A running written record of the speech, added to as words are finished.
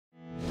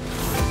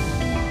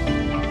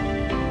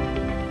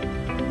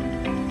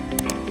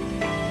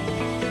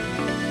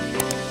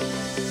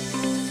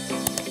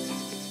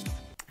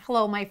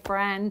Hello, my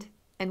friend,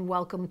 and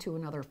welcome to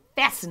another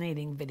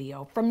fascinating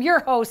video from your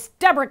host,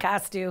 Deborah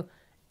Costu,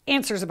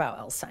 Answers About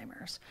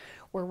Alzheimer's,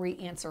 where we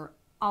answer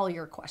all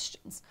your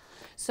questions.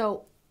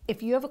 So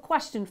if you have a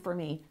question for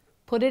me,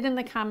 put it in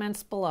the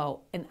comments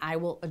below and I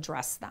will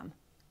address them,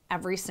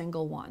 every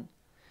single one.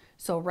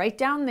 So right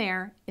down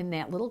there in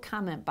that little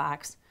comment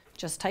box,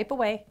 just type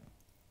away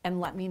and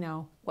let me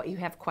know what you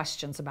have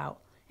questions about,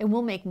 and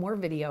we'll make more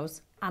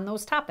videos on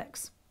those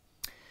topics.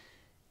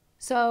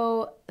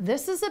 So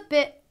this is a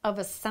bit of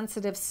a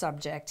sensitive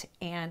subject,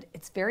 and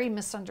it's very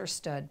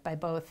misunderstood by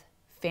both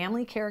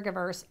family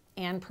caregivers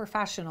and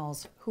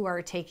professionals who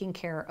are taking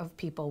care of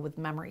people with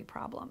memory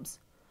problems,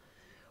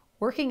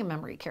 working in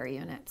memory care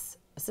units,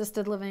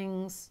 assisted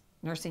livings,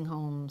 nursing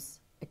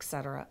homes,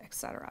 etc.,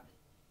 etc.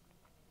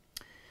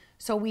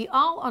 So we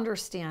all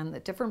understand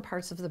that different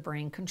parts of the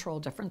brain control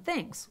different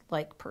things,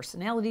 like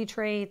personality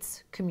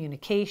traits,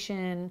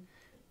 communication,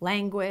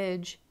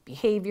 language,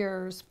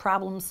 behaviors,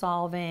 problem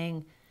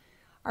solving.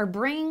 Our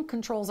brain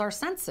controls our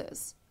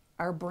senses.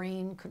 Our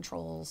brain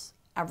controls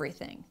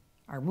everything,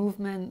 our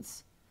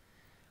movements.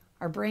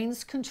 Our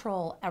brains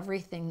control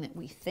everything that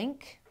we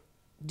think,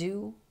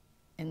 do,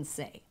 and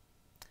say.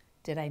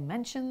 Did I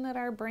mention that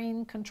our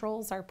brain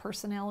controls our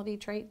personality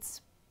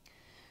traits?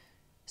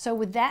 So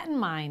with that in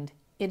mind,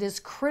 it is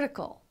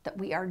critical that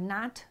we are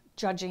not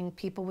judging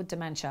people with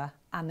dementia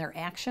on their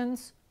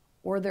actions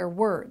or their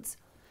words,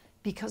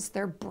 because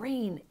their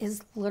brain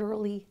is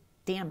literally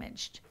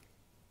damaged.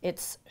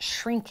 It's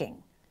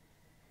shrinking,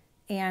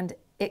 and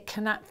it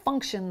cannot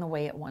function the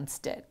way it once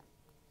did.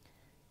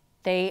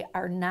 They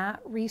are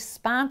not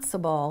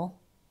responsible.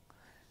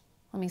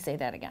 Let me say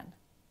that again.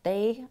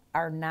 They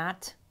are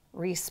not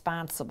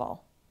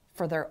responsible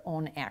for their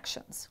own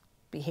actions,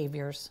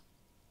 behaviors,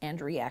 and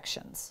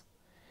reactions.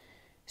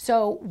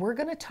 So we're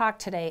going to talk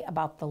today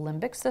about the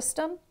limbic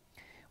system,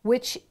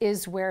 which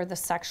is where the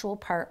sexual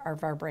part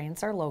of our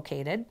brains are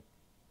located.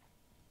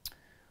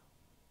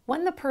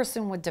 When the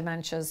person with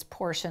dementia's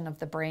portion of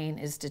the brain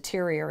is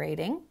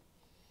deteriorating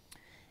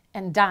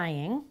and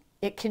dying,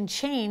 it can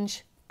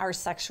change our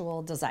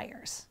sexual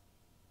desires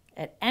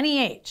at any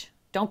age.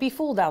 Don't be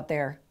fooled out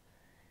there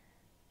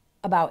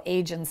about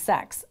age and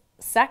sex.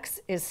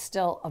 Sex is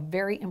still a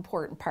very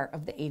important part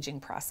of the aging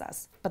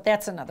process, but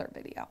that's another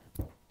video.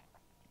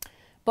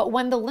 But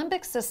when the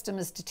limbic system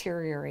is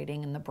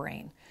deteriorating in the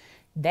brain,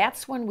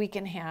 that's when we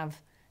can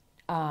have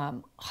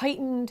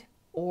heightened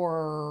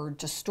or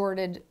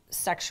distorted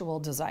sexual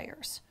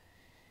desires.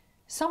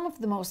 Some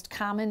of the most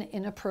common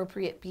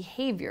inappropriate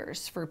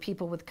behaviors for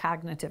people with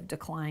cognitive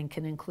decline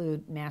can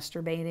include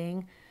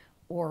masturbating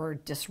or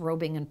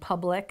disrobing in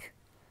public,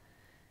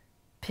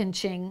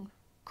 pinching,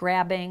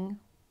 grabbing,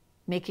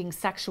 making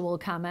sexual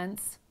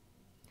comments.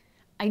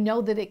 I know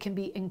that it can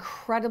be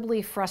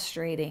incredibly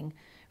frustrating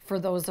for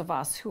those of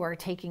us who are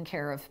taking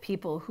care of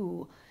people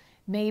who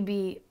may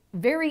be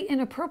very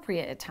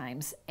inappropriate at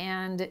times,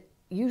 and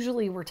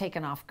usually we're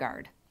taken off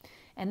guard.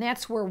 And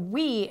that's where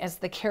we, as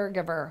the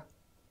caregiver,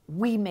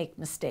 we make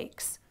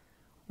mistakes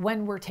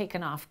when we're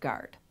taken off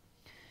guard.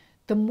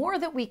 The more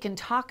that we can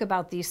talk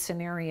about these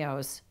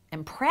scenarios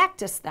and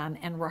practice them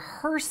and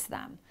rehearse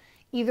them,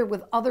 either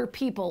with other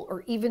people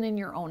or even in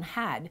your own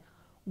head,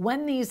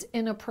 when these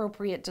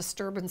inappropriate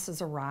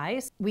disturbances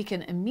arise, we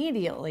can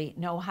immediately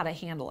know how to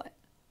handle it.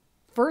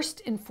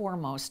 First and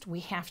foremost, we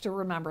have to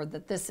remember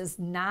that this is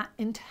not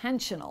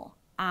intentional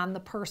on the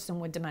person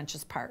with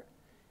dementia's part.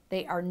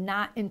 They are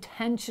not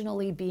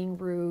intentionally being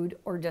rude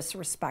or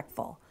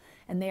disrespectful,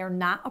 and they are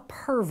not a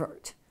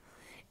pervert,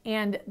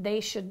 and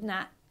they should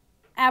not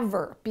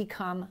ever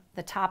become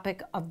the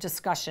topic of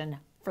discussion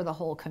for the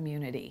whole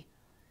community.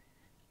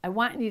 I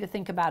want you to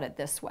think about it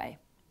this way.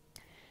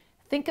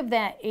 Think of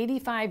that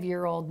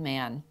 85-year-old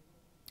man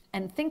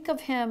and think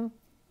of him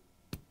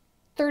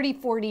 30,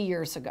 40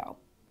 years ago.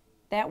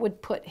 That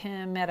would put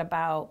him at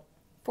about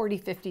 40,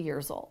 50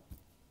 years old.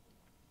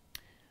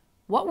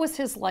 What was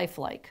his life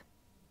like?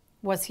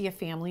 Was he a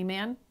family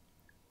man?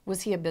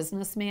 Was he a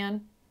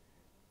businessman?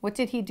 What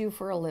did he do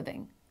for a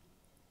living?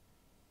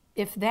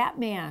 If that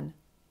man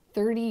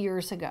 30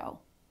 years ago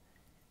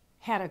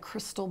had a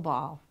crystal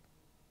ball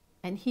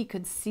and he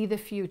could see the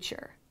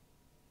future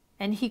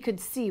and he could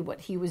see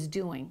what he was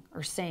doing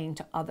or saying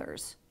to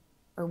others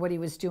or what he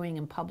was doing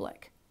in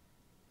public,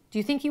 do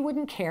you think he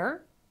wouldn't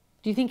care?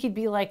 Do you think he'd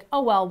be like,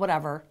 oh, well,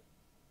 whatever?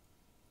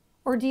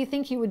 Or do you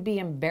think he would be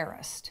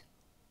embarrassed?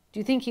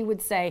 Do you think he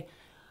would say,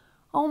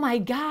 oh my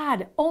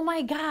God,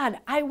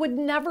 I would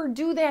never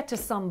do that to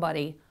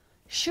somebody.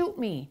 Shoot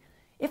me.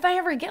 If I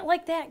ever get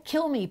like that,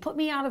 kill me, put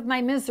me out of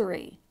my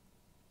misery.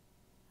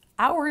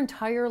 Our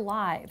entire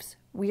lives,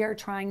 we are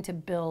trying to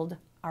build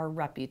our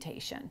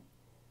reputation.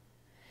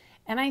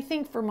 And I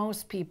think for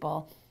most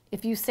people,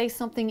 if you say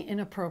something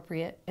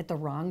inappropriate at the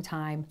wrong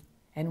time,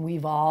 and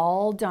we've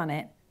all done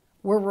it,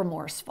 we're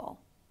remorseful,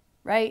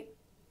 right?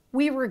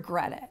 We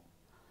regret it.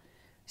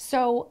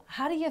 So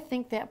how do you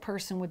think that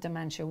person with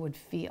dementia would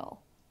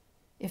feel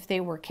if they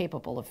were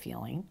capable of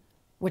feeling,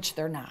 which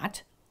they're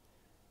not?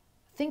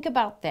 Think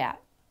about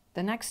that.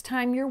 The next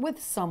time you're with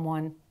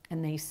someone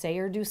and they say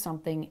or do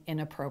something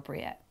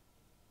inappropriate.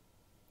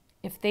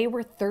 If they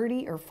were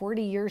 30 or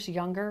 40 years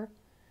younger,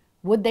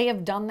 would they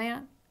have done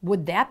that?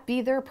 Would that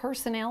be their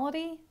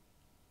personality?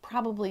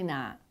 Probably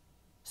not.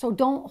 So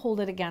don't hold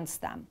it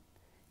against them.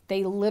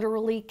 They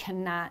literally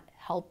cannot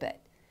help it.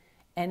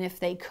 And if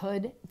they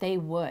could, they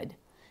would,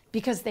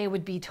 because they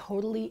would be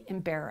totally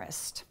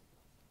embarrassed.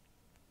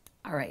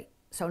 All right,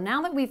 so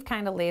now that we've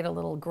kind of laid a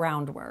little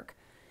groundwork,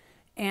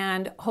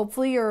 and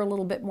hopefully you're a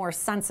little bit more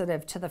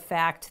sensitive to the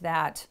fact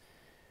that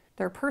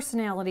their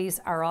personalities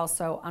are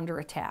also under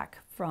attack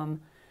from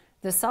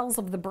the cells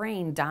of the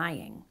brain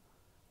dying,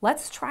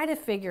 let's try to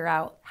figure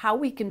out how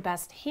we can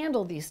best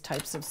handle these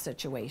types of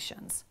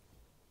situations.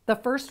 The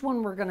first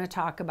one we're going to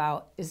talk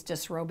about is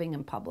disrobing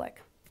in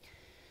public.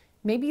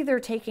 Maybe they're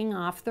taking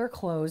off their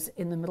clothes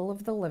in the middle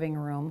of the living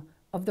room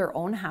of their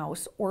own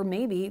house, or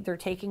maybe they're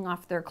taking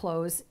off their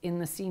clothes in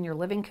the senior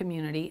living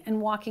community and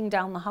walking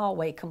down the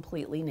hallway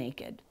completely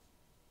naked.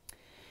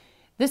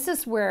 This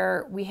is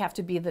where we have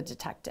to be the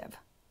detective.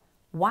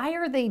 Why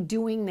are they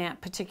doing that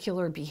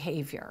particular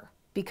behavior?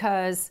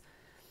 Because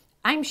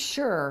I'm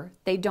sure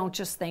they don't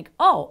just think,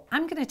 oh,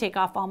 I'm going to take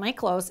off all my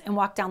clothes and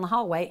walk down the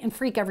hallway and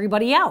freak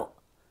everybody out.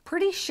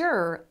 Pretty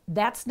sure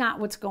that's not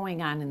what's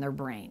going on in their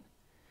brain.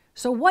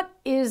 So what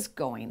is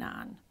going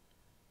on?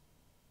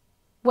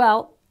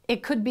 Well,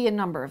 it could be a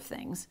number of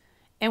things,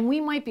 and we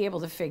might be able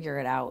to figure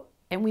it out,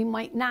 and we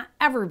might not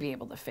ever be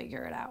able to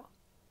figure it out,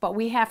 but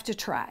we have to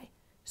try.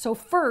 So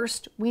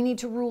first, we need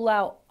to rule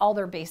out all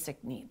their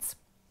basic needs.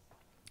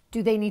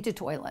 Do they need to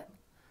toilet?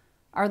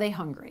 Are they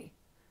hungry?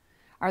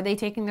 Are they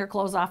taking their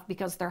clothes off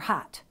because they're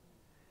hot?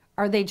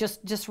 Are they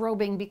just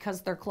disrobing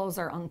because their clothes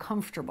are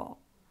uncomfortable?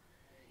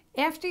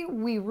 After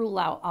we rule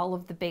out all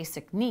of the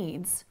basic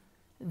needs,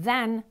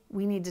 then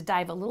we need to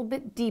dive a little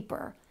bit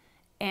deeper,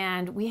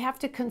 and we have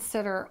to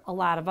consider a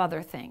lot of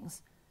other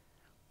things.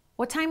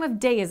 What time of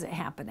day is it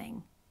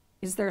happening?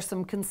 Is there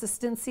some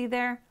consistency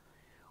there?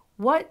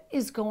 What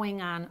is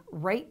going on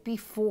right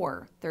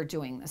before they're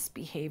doing this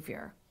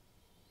behavior?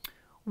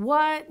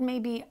 What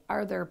maybe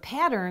are their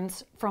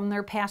patterns from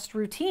their past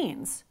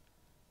routines?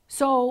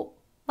 So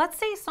let's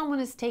say someone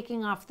is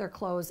taking off their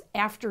clothes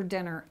after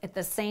dinner at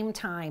the same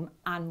time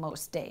on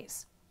most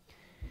days.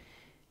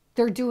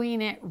 They're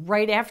doing it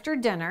right after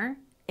dinner,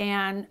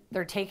 and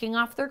they're taking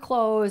off their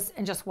clothes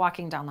and just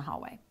walking down the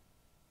hallway.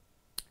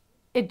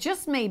 It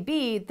just may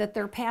be that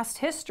their past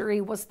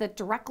history was that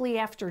directly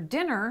after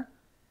dinner,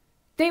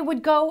 they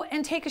would go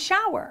and take a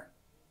shower.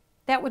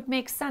 That would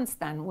make sense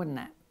then, wouldn't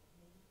it?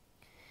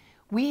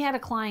 We had a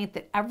client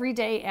that every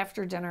day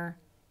after dinner,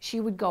 she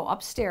would go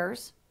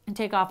upstairs and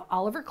take off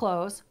all of her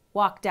clothes,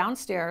 walk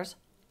downstairs,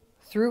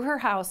 through her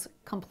house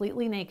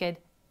completely naked,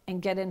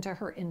 and get into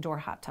her indoor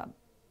hot tub.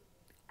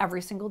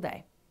 Every single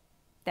day.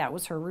 That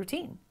was her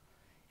routine.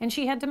 And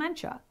she had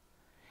dementia.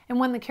 And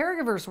when the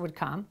caregivers would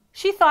come,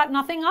 she thought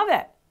nothing of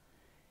it.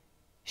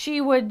 She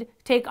would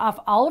take off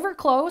all of her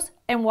clothes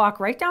and walk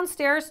right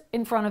downstairs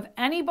in front of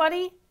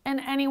anybody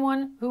and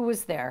anyone who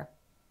was there.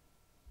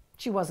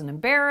 She wasn't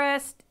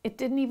embarrassed. It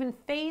didn't even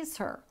faze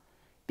her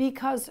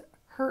because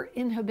her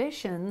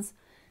inhibitions,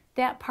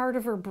 that part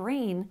of her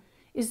brain,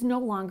 is no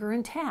longer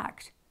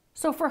intact.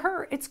 So for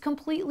her, it's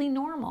completely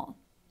normal.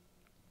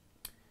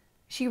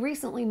 She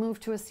recently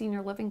moved to a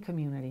senior living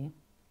community.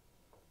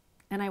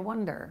 And I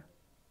wonder,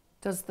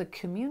 does the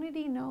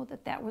community know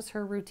that that was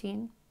her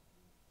routine?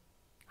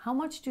 How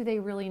much do they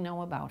really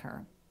know about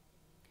her?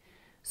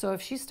 So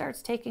if she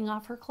starts taking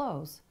off her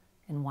clothes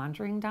and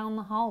wandering down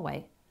the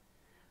hallway,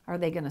 are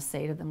they going to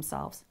say to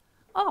themselves,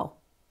 oh,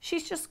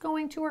 she's just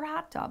going to her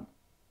hot tub?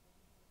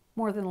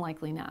 More than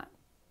likely not.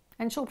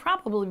 And she'll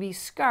probably be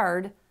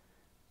scarred,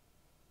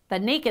 the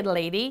naked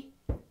lady,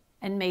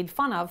 and made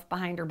fun of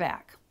behind her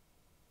back.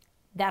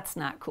 That's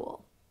not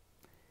cool.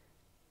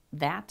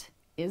 That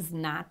is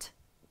not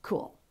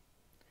cool.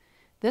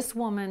 This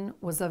woman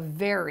was a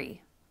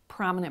very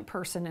prominent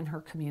person in her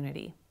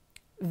community.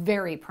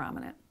 Very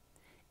prominent.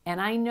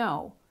 And I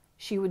know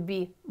she would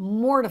be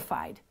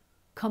mortified,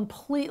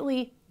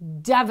 completely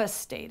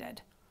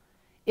devastated,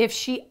 if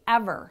she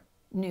ever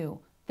knew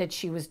that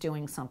she was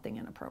doing something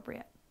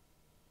inappropriate.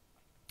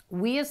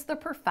 We as the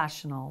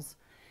professionals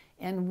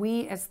and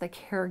we as the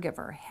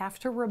caregiver have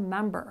to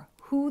remember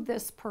who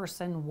this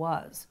person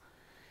was,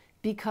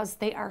 because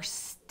they are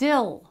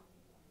still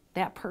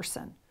that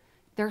person.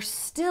 They're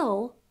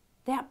still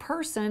that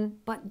person,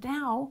 but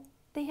now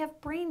they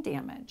have brain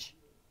damage.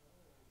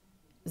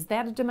 Is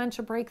that a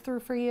dementia breakthrough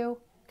for you?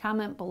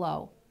 Comment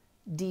below,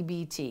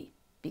 DBT,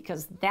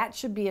 because that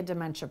should be a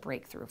dementia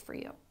breakthrough for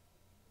you.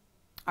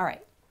 All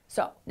right,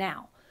 so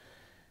now,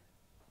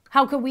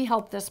 how could we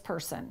help this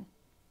person?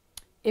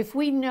 If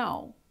we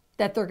know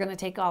that they're going to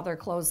take all their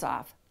clothes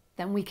off,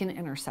 then we can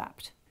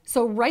intercept.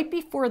 So right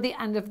before the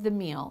end of the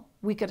meal,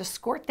 we could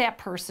escort that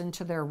person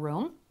to their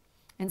room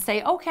and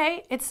say,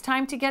 okay, it's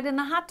time to get in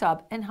the hot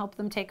tub, and help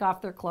them take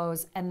off their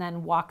clothes and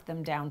then walk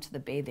them down to the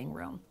bathing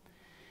room.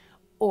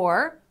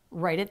 Or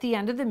right at the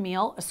end of the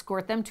meal,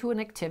 escort them to an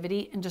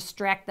activity and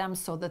distract them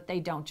so that they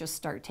don't just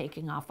start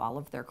taking off all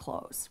of their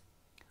clothes.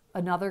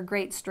 Another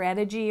great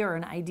strategy or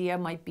an idea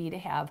might be to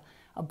have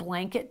a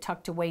blanket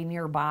tucked away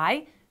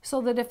nearby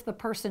so that if the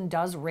person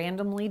does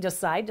randomly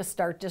decide to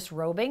start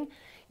disrobing,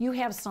 you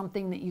have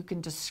something that you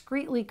can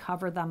discreetly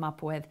cover them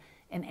up with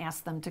and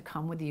ask them to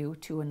come with you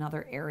to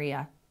another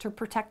area to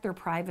protect their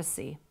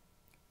privacy.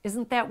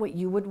 Isn't that what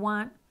you would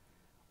want?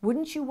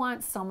 Wouldn't you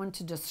want someone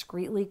to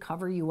discreetly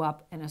cover you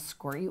up and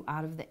escort you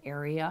out of the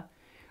area?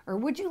 Or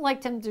would you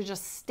like them to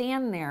just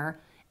stand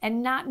there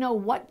and not know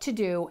what to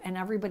do and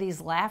everybody's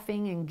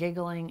laughing and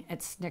giggling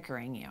at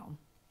snickering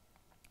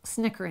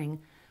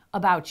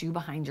about you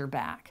behind your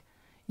back,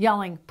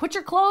 yelling, "Put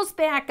your clothes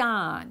back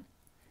on"?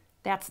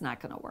 That's not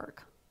going to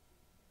work.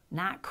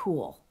 Not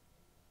cool.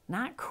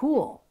 Not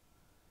cool.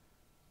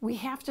 We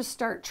have to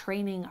start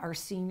training our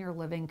senior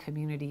living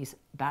communities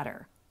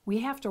better.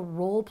 We have to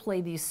role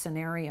play these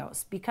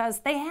scenarios because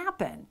they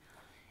happen.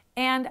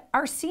 And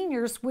our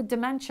seniors with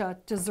dementia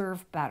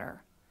deserve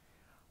better.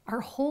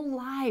 Our whole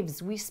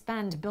lives we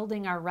spend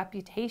building our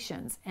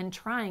reputations and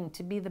trying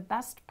to be the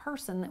best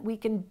person that we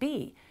can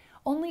be,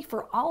 only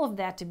for all of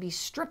that to be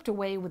stripped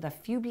away with a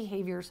few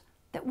behaviors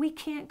that we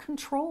can't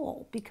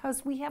control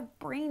because we have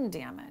brain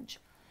damage.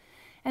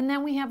 And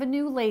then we have a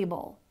new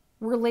label.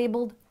 We're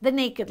labeled the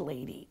naked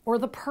lady or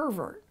the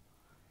pervert.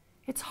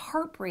 It's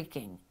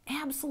heartbreaking,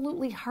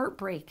 absolutely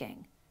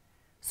heartbreaking.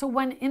 So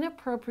when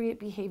inappropriate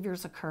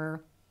behaviors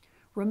occur,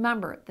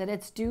 remember that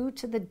it's due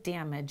to the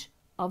damage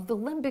of the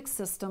limbic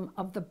system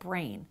of the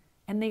brain,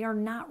 and they are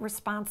not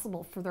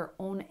responsible for their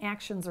own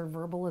actions or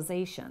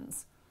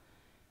verbalizations.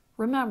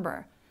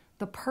 Remember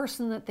the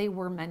person that they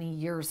were many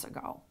years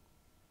ago.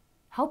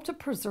 Help to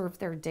preserve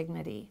their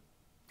dignity.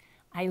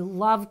 I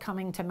love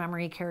coming to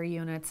memory care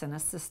units and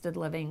assisted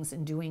livings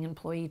and doing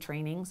employee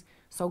trainings,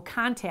 so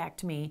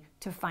contact me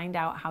to find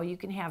out how you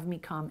can have me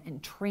come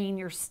and train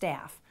your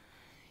staff.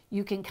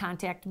 You can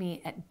contact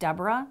me at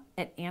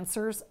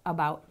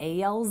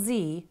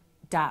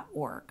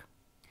Deborah@answersabout.alz.org.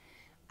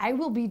 I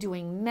will be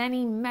doing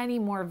many, many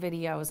more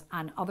videos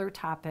on other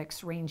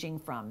topics ranging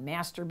from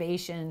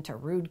masturbation to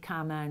rude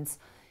comments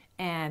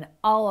and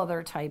all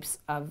other types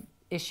of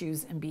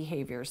issues and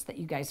behaviors that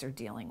you guys are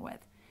dealing with.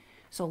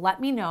 So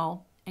let me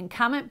know and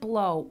comment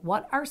below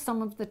what are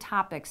some of the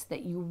topics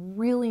that you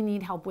really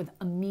need help with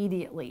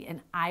immediately,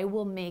 and I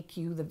will make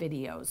you the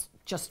videos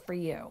just for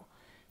you.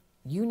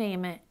 You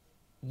name it,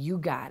 you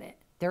got it.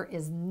 There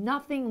is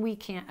nothing we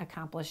can't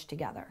accomplish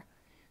together.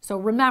 So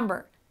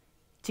remember,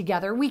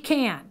 together we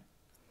can.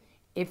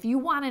 If you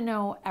want to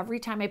know every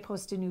time I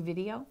post a new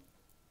video,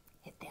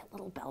 hit that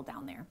little bell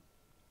down there.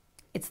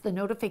 It's the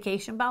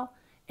notification bell,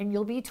 and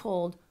you'll be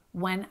told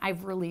when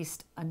I've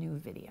released a new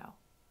video.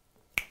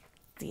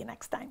 See you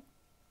next time.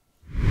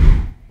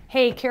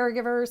 Hey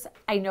caregivers,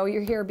 I know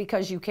you're here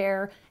because you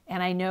care,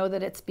 and I know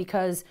that it's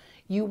because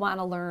you want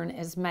to learn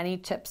as many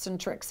tips and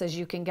tricks as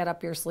you can get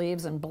up your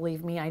sleeves, and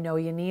believe me, I know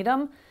you need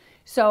them.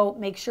 So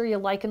make sure you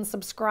like and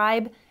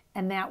subscribe,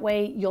 and that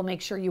way you'll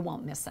make sure you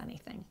won't miss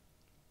anything.